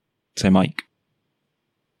So, Mike,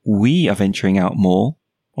 we are venturing out more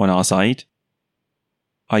on our side.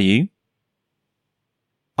 Are you?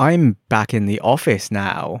 I'm back in the office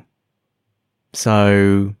now.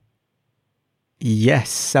 So, yes,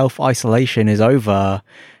 self-isolation is over.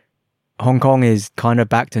 Hong Kong is kind of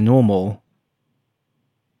back to normal.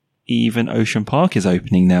 Even Ocean Park is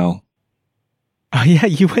opening now. Oh yeah,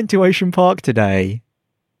 you went to Ocean Park today.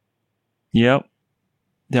 Yep.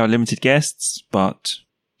 There are limited guests, but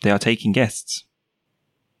they are taking guests.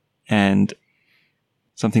 And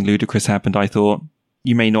something ludicrous happened, I thought.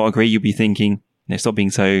 You may not agree, you'll be thinking, no, stop being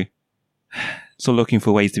so looking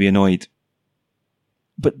for ways to be annoyed.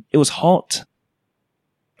 But it was hot.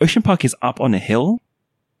 Ocean Park is up on a hill?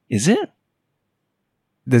 Is it?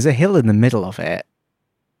 There's a hill in the middle of it.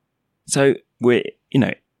 So we're,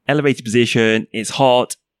 elevated position, it's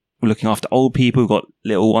hot, we're looking after old people, we've got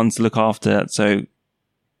little ones to look after. So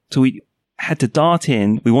we had to dart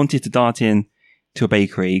in, we wanted to dart in to a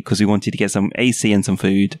bakery because we wanted to get some AC and some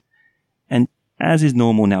food. And as is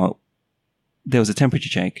normal now, there was a temperature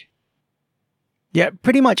check. Yeah,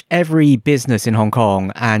 pretty much every business in Hong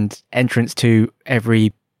Kong and entrance to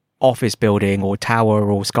every office building or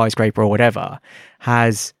tower or skyscraper or whatever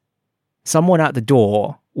has someone at the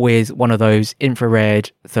door with one of those infrared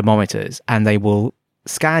thermometers, and they will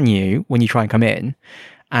scan you when you try and come in.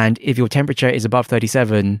 And if your temperature is above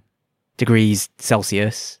 37 degrees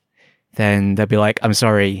Celsius, then they'll be like, I'm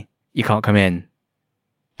sorry, you can't come in.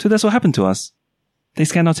 So that's what happened to us. They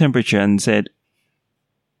scanned our temperature and said,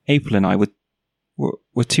 April and I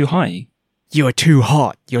were too high. You're too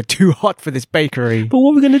hot. You're too hot for this bakery. But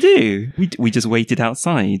what were we going to do? We just waited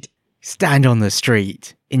outside. Stand on the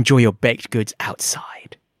street. Enjoy your baked goods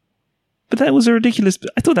outside. But I thought that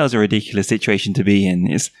was a ridiculous situation to be in.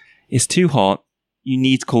 It's too hot. You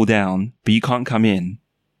need to cool down, but you can't come in.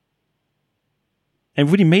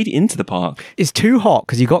 Everybody made it into the park. It's too hot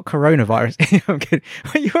because you got coronavirus. I'm kidding.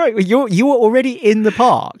 You were already in the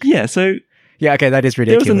park. Yeah, so... Yeah, okay, that is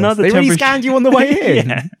ridiculous. There was another They really scanned you on the way in.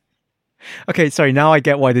 Yeah. Okay, sorry, now I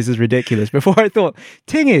get why this is ridiculous. Before I thought,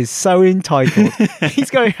 Ting is so entitled.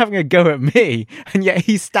 He's having a go at me, and yet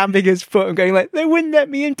he's stamping his foot and going like, they wouldn't let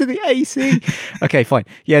me into the AC. Okay, fine.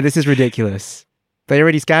 Yeah, this is ridiculous. They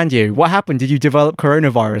already scanned you. What happened? Did you develop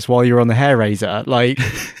coronavirus while you were on the hair razor? Like,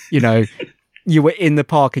 you were in the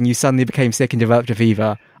park and you suddenly became sick and developed a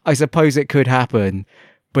fever. I suppose it could happen,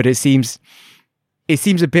 but it seems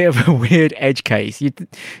a bit of a weird edge case.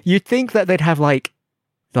 You'd think that they'd have like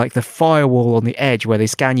the firewall on the edge where they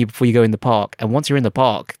scan you before you go in the park. And once you're in the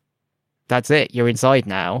park, that's it. You're inside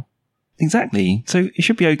now. Exactly. So it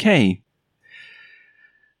should be okay.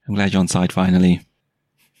 I'm glad you're on side finally.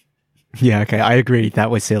 Yeah, okay. I agree. That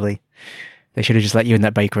was silly. They should have just let you in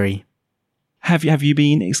that bakery. Have you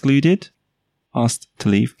been excluded? Asked to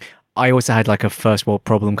leave? I also had like a first world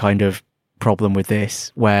problem kind of problem with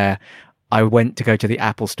this, where I went to go to the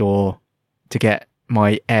Apple store to get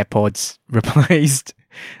my AirPods replaced,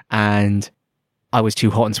 and I was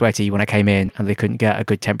too hot and sweaty when I came in, and they couldn't get a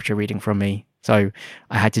good temperature reading from me. So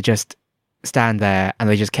I had to just stand there, and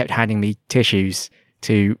they just kept handing me tissues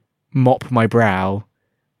to mop my brow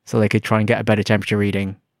so they could try and get a better temperature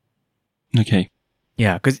reading. Okay.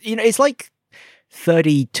 Yeah, because, it's like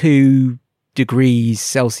 32 degrees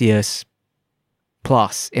Celsius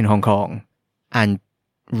plus in Hong Kong and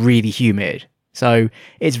really humid. So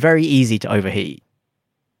it's very easy to overheat.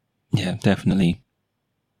 Yeah, definitely.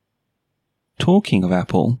 Talking of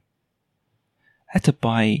Apple, I had to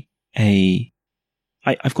buy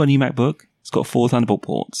I've got a new MacBook. It's got 4 Thunderbolt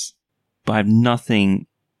ports, but I have nothing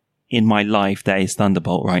in my life that is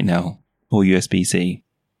Thunderbolt right now, or USB-C.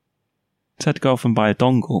 So I had to go off and buy a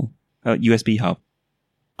dongle, a USB hub.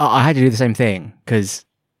 I had to do the same thing because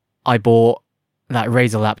I bought that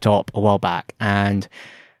Razer laptop a while back, and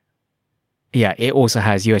yeah, it also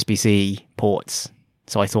has USB-C ports.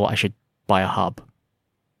 So I thought I should buy a hub.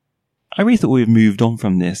 I really thought we've moved on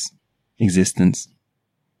from this existence.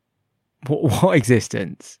 What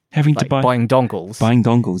existence? Having to buying dongles? Buying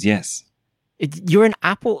dongles, yes. You're an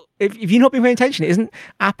Apple... If you've not been paying attention, isn't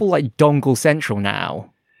Apple like dongle central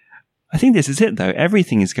now? I think this is it, though.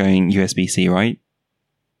 Everything is going USB-C, right?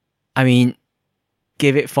 I mean,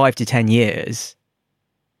 give it 5 to 10 years.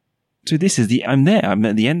 So this is I'm there. I'm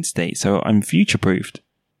at the end state, so I'm future-proofed.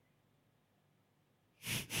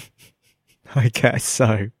 I guess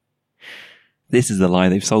so. This is the lie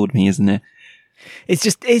they've sold me, isn't it?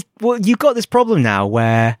 Well, you've got this problem now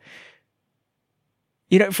where,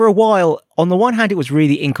 for a while, on the one hand, it was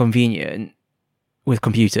really inconvenient with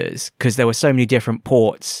computers because there were so many different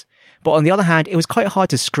ports. But on the other hand, it was quite hard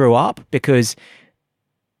to screw up because,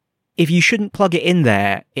 if you shouldn't plug it in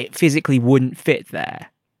there, it physically wouldn't fit there.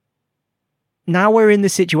 Now we're in the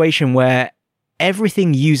situation where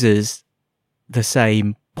everything uses the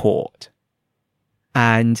same port.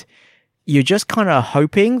 And you're just kind of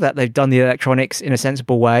hoping that they've done the electronics in a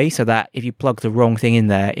sensible way so that if you plug the wrong thing in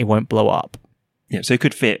there, it won't blow up. Yeah, so it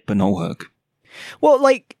could fit, but not work. Well,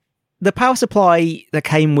 like, the power supply that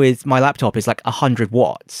came with my laptop is like 100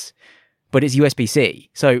 watts, but it's USB-C.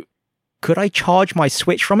 So could I charge my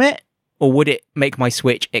Switch from it, or would it make my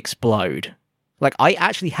Switch explode? Like, I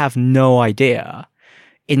actually have no idea.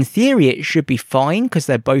 In theory, it should be fine because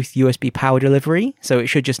they're both USB power delivery, so it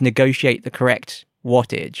should just negotiate the correct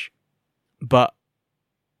wattage. But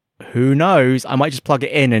who knows? I might just plug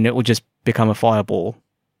it in and it will just become a fireball.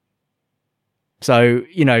 So,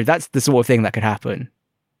 you know, that's the sort of thing that could happen.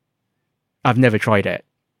 I've never tried it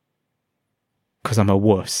because I'm a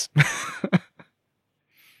wuss.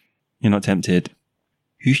 You're not tempted.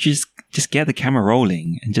 You should just get the camera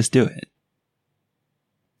rolling and just do it.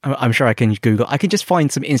 I'm sure I can Google. I can just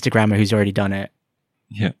find some Instagrammer who's already done it.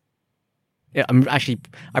 Yeah. Yeah,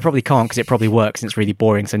 I probably can't because it probably works and it's really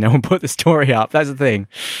boring, so no one put the story up. That's the thing.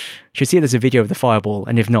 Should see there's a video of the fireball,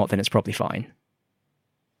 and if not, then it's probably fine.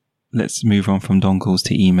 Let's move on from dongles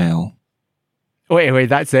to email. Wait,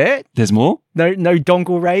 that's it? There's more? No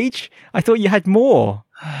dongle rage? I thought you had more.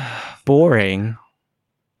 Boring.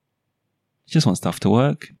 Just want stuff to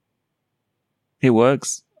work. It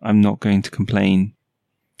works. I'm not going to complain.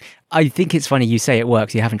 I think it's funny you say it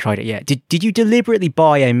works. You haven't tried it yet. Did you deliberately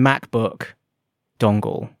buy a MacBook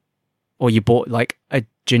dongle? Or you bought like a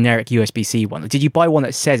generic USB-C one? Did you buy one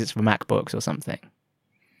that says it's for MacBooks or something?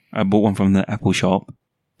 I bought one from the Apple shop.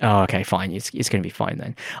 Oh, okay, fine. It's going to be fine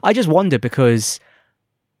then. I just wonder because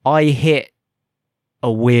I hit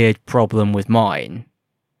a weird problem with mine.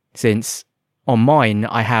 Since on mine,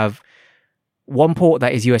 I have one port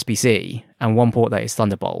that is USB-C and one port that is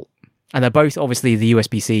Thunderbolt. And they're both obviously the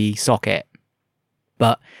USB-C socket.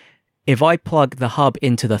 But if I plug the hub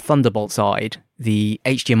into the Thunderbolt side, the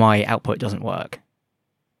HDMI output doesn't work.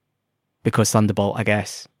 Because Thunderbolt, I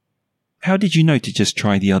guess. How did you know to just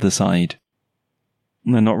try the other side?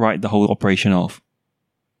 And not write the whole operation off?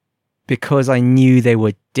 Because I knew they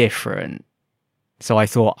were different. So I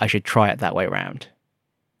thought I should try it that way around.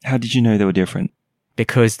 How did you know they were different?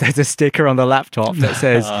 Because there's a sticker on the laptop that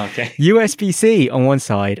says USB-C on one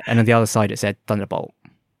side, and on the other side it said Thunderbolt.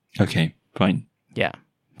 Okay, fine. Yeah,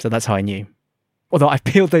 so that's how I knew. Although I've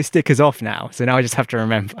peeled those stickers off now, so now I just have to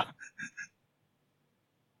remember.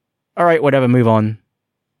 All right, whatever, move on.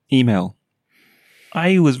 Email.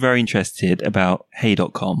 I was very interested about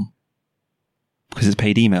hey.com because it's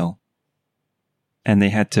paid email. And they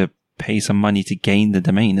had to pay some money to gain the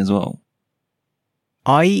domain as well.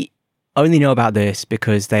 I only know about this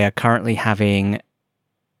because they are currently having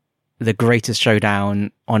the greatest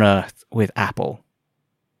showdown on earth with Apple.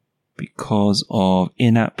 Because of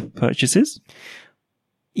in-app purchases?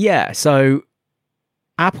 Yeah, so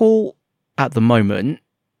Apple at the moment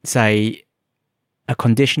say a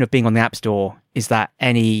condition of being on the App Store is that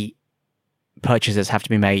any purchases have to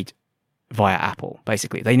be made via Apple,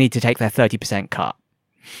 basically. They need to take their 30% cut.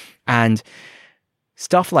 And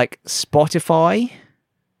stuff like Spotify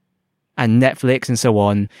and Netflix and so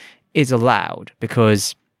on is allowed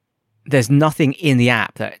because there's nothing in the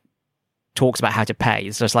app that talks about how to pay.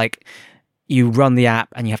 It's just like you run the app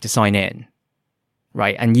and you have to sign in,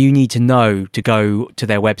 right? And you need to know to go to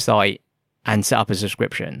their website and set up a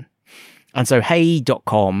subscription. And so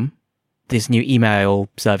hey.com, this new email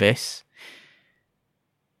service,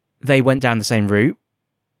 they went down the same route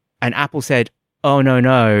and Apple said, oh,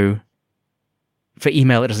 no, for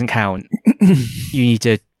email it doesn't count. You need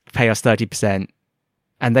to pay us 30%.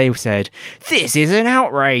 And they said, this is an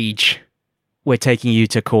outrage. We're taking you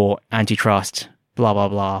to court, antitrust, blah, blah,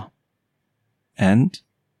 blah. And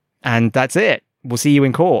that's it. We'll see you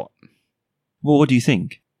in court. Well, what do you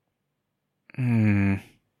think? I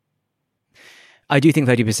do think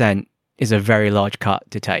 30% is a very large cut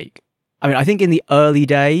to take. I mean, I think in the early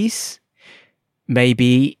days,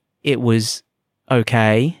 maybe it was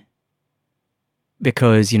okay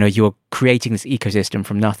because, you know, you're creating this ecosystem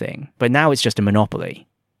from nothing. But now it's just a monopoly.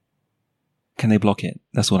 Can they block it?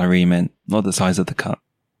 That's what I really meant, not the size of the cut.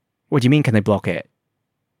 What do you mean, can they block it?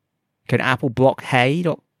 Can Apple block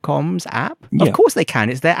hey.com's app? Yeah. Of course they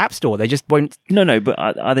can. It's their app store. They just won't... No, but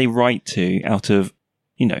are they right to, out of,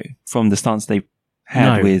 you know, from the stance they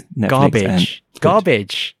had with Netflix?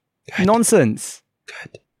 Garbage. Good. Nonsense.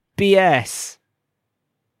 Good. BS.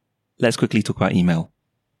 Let's quickly talk about email.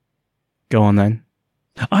 Go on then.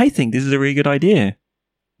 I think this is a really good idea.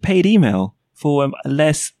 Paid email for a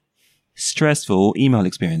less stressful email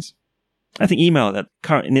experience. I think email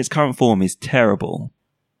in its current form is terrible.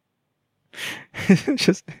 I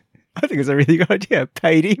think it's a really good idea.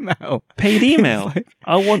 Paid email. Paid email.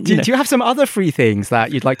 I want. Do you have some other free things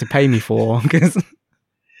that you'd like to pay me for? Because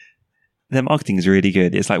their marketing is really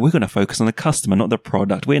good. It's like, we're going to focus on the customer, not the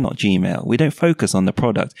product. We're not Gmail. We don't focus on the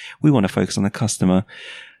product. We want to focus on the customer.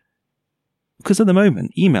 Because at the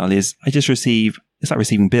moment, email is, it's like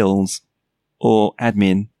receiving bills or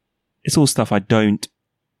admin. It's all stuff I don't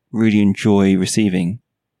really enjoy receiving.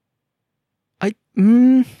 I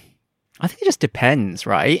think it just depends,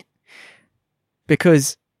 right?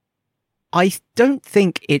 Because I don't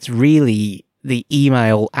think it's really the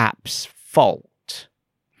email app's fault.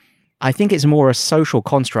 I think it's more a social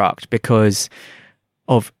construct because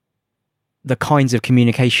of the kinds of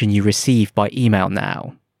communication you receive by email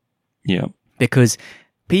now. Yeah. Because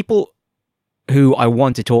people who I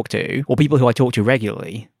want to talk to, or people who I talk to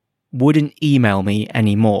regularly, wouldn't email me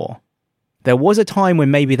anymore. There was a time when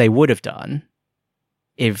maybe they would have done,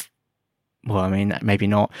 maybe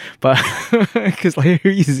not, but because who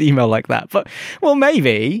uses email like that? But, well,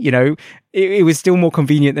 maybe, it was still more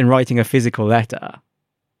convenient than writing a physical letter.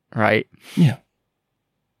 Right? Yeah.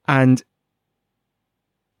 And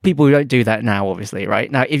people who don't do that now, obviously,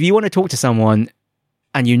 right? Now, if you want to talk to someone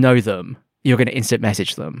and you know them, you're going to instant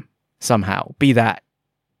message them somehow. Be that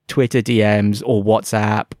Twitter DMs or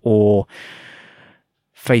WhatsApp or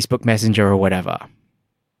Facebook Messenger or whatever.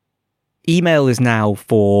 Email is now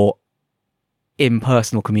for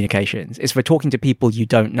impersonal communications. It's for talking to people you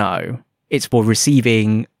don't know. It's for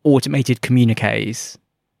receiving automated communiques,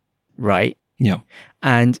 right? Yeah.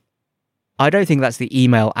 And I don't think that's the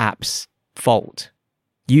email app's fault.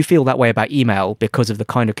 You feel that way about email because of the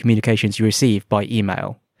kind of communications you receive by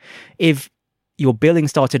email. If your billing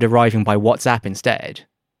started arriving by WhatsApp instead,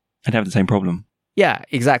 I'd have the same problem. Yeah,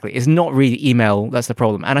 exactly. It's not really email that's the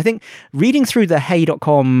problem. And I think reading through the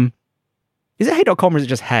hey.com, is it hey.com or is it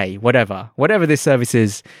just hey? Whatever this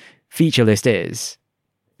service's feature list is,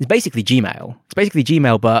 it's basically Gmail. It's basically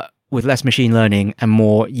Gmail, but with less machine learning and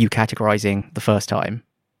more you categorizing the first time.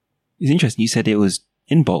 It's interesting. You said it was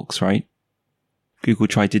inbox, right? Google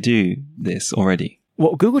tried to do this already.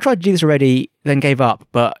 Well, Google tried to do this already, then gave up,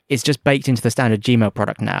 but it's just baked into the standard Gmail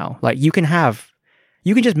product now. Like you can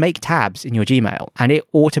just make tabs in your Gmail and it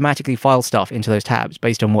automatically files stuff into those tabs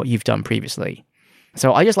based on what you've done previously.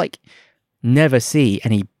 So I just never see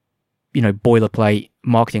any, boilerplate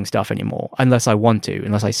marketing stuff anymore unless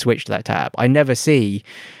I switch to that tab. I never see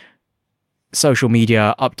social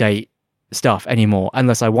media update stuff anymore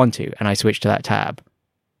unless I want to and I switch to that tab.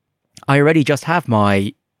 I already just have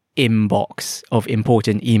my inbox of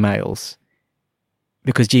important emails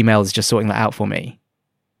because Gmail is just sorting that out for me.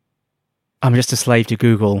 I'm just a slave to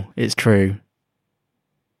Google, it's true.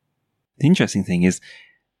 The interesting thing is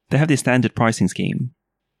they have this standard pricing scheme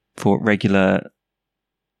for regular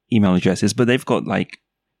email addresses, but they've got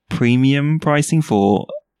premium pricing for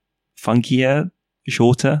funkier,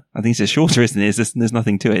 shorter. I think it's just shorter, isn't it? There's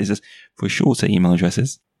nothing to it. It's just for shorter email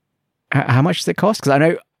addresses. How much does it cost? Because I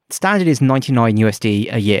know standard is $99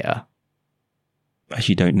 USD a year. I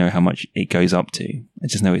actually don't know how much it goes up to. I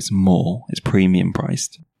just know it's more. It's premium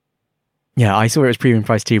priced. Yeah, I saw it was premium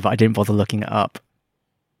priced too, but I didn't bother looking it up.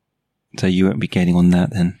 So you won't be getting on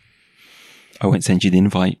that then. I won't send you the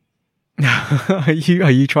invite. Are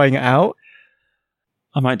you trying it out?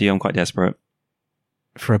 I might do. I'm quite desperate.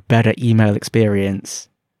 For a better email experience.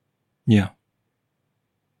 Yeah.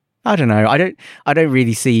 I don't know. I don't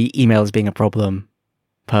really see emails being a problem,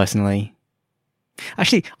 personally.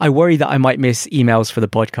 Actually, I worry that I might miss emails for the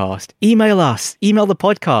podcast. Email us. Email the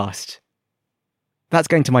podcast. That's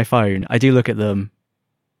going to my phone. I do look at them.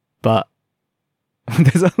 But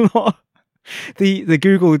there's a lot. The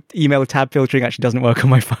Google email tab filtering actually doesn't work on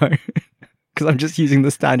my phone. Because I'm just using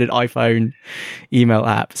the standard iPhone email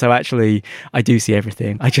app. So actually, I do see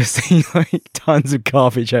everything. I just see tons of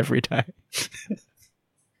garbage every day.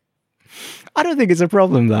 I don't think it's a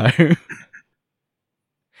problem though.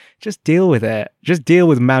 Just deal with it. Just deal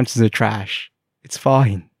with mountains of trash. It's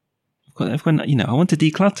fine. I've got, I want to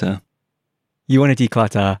declutter. You want to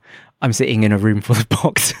declutter? I'm sitting in a room full of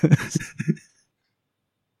boxes.